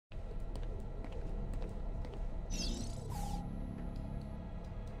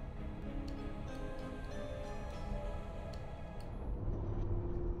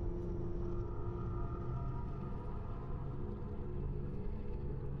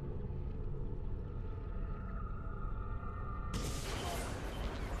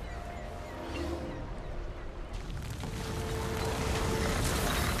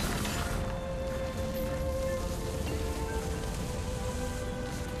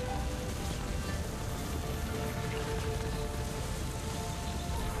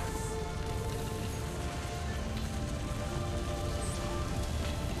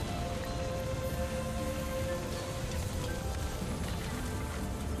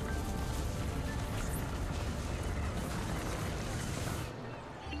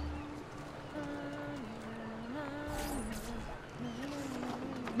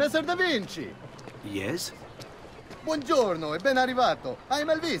Messer Da Vinci! Yes? Buongiorno e ben arrivato. I'm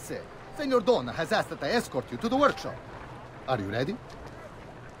Elvise. Senor Don has asked that I escort you to the workshop. Are you ready?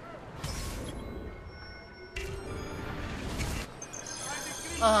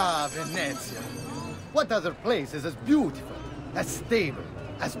 Ah, Venezia. What other place is as beautiful, as stable,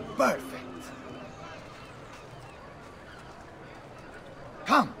 as perfect?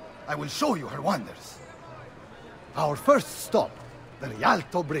 Come, I will show you her wonders. Our first stop, the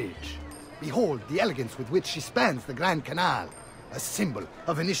Rialto Bridge. Behold the elegance with which she spans the Grand Canal, a symbol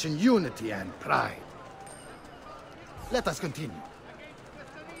of Venetian unity and pride. Let us continue.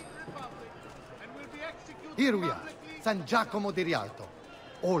 Here we are, San Giacomo di Rialto,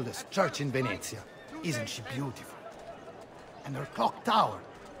 oldest church in Venezia. Isn't she beautiful? And her clock tower,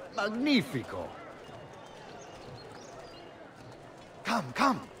 magnifico. Come,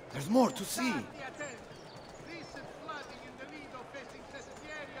 come, there's more to see.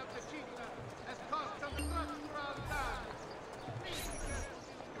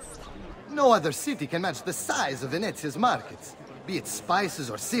 No other city can match the size of Venezia's markets, be it spices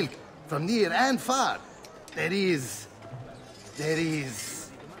or silk, from near and far. There is...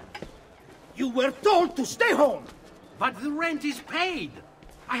 You were told to stay home! But the rent is paid!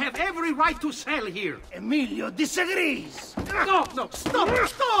 I have every right to sell here! Emilio disagrees! No, no, stop,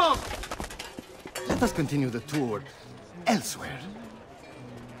 stop! Let us continue the tour elsewhere.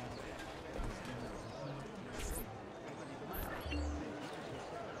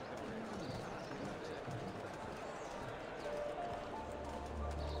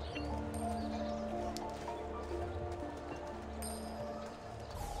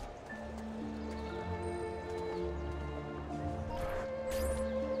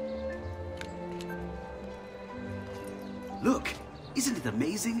 Look, isn't it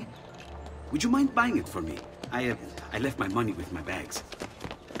amazing? Would you mind buying it for me? I left my money with my bags.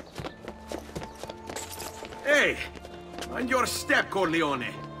 Hey! Mind your step, Corleone!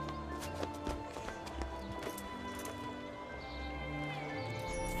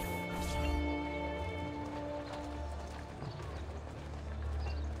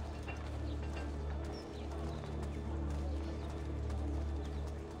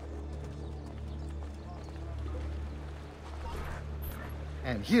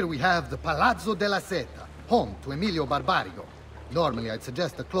 And here we have the Palazzo della Seta, home to Emilio Barbarigo. Normally I'd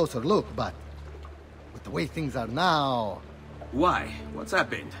suggest a closer look, but with the way things are now... Why? What's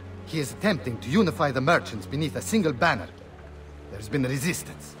happened? He is attempting to unify the merchants beneath a single banner. There's been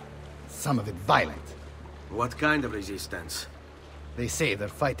resistance, some of it violent. What kind of resistance? They say they're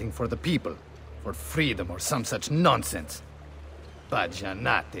fighting for the people, for freedom or some such nonsense.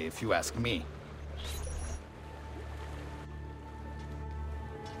 Baggianate, if you ask me.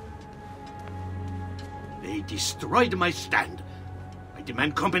 They destroyed my stand. I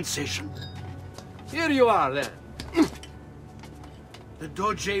demand compensation. Here you are, then. The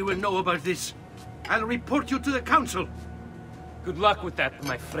Doge will know about this. I'll report you to the council. Good luck with that,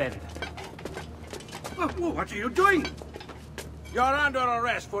 my friend. What are you doing? You're under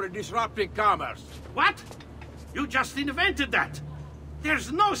arrest for disrupting commerce. What? You just invented that.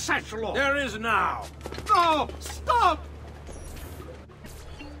 There's no such law. There is now. No! Stop!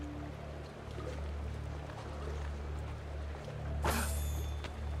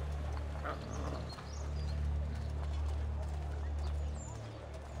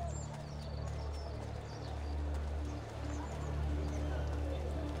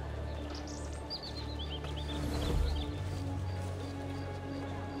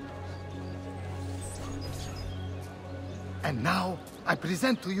 And now, I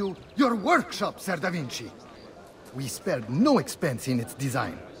present to you your workshop, Sir Da Vinci. We spared no expense in its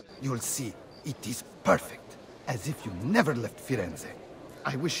design. You'll see, it is perfect, as if you never left Firenze.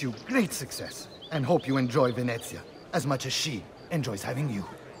 I wish you great success, and hope you enjoy Venezia, as much as she enjoys having you.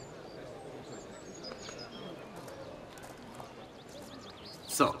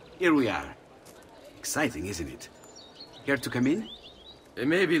 So, here we are. Exciting, isn't it? Care to come in?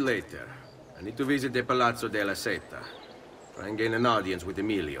 Maybe later. I need to visit the Palazzo della Seta. Try and gain an audience with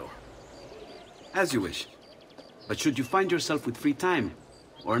Emilio. As you wish. But should you find yourself with free time,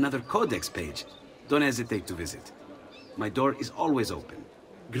 or another codex page, don't hesitate to visit. My door is always open.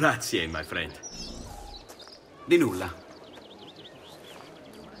 Grazie, my friend. Di nulla.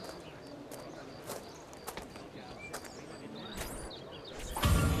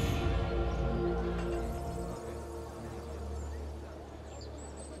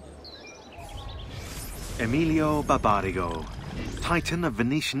 Emilio Barbarigo, titan of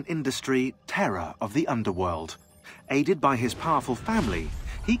Venetian industry, terror of the underworld. Aided by his powerful family,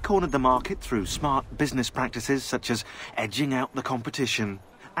 he cornered the market through smart business practices such as edging out the competition,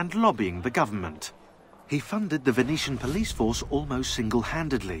 and lobbying the government. He funded the Venetian police force almost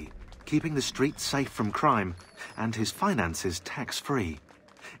single-handedly, keeping the streets safe from crime and his finances tax-free.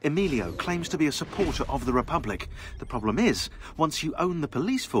 Emilio claims to be a supporter of the Republic. The problem is, once you own the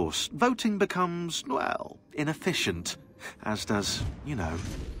police force, voting becomes, well, inefficient. As does, you know,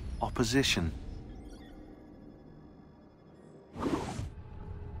 opposition.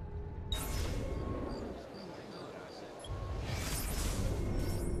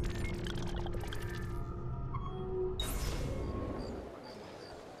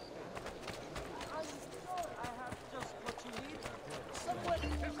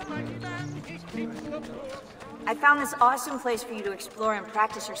 I found this awesome place for you to explore and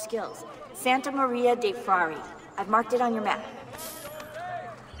practice your skills. Santa Maria dei Frari. I've marked it on your map.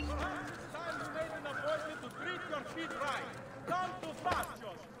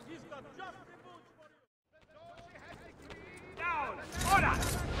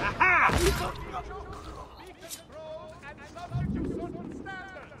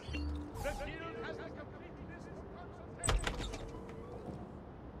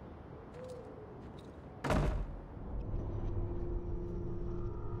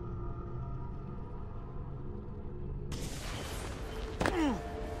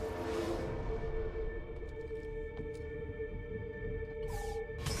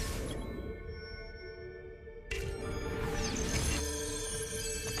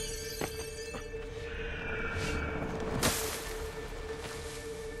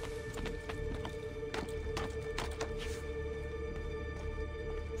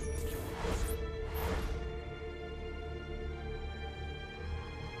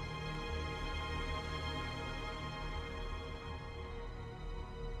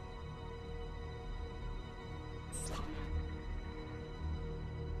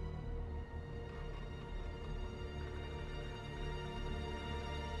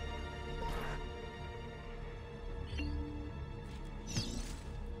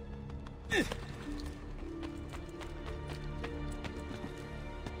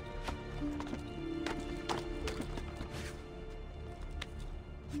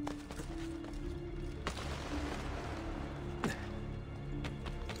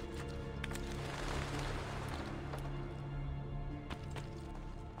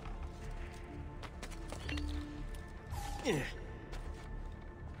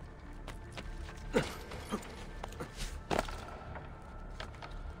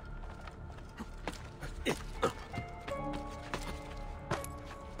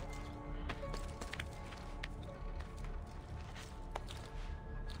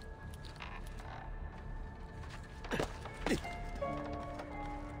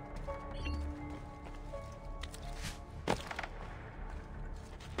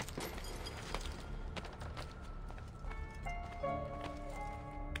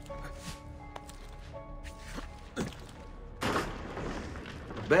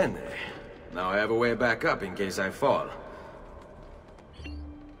 Bene. Now I have a way back up in case I fall.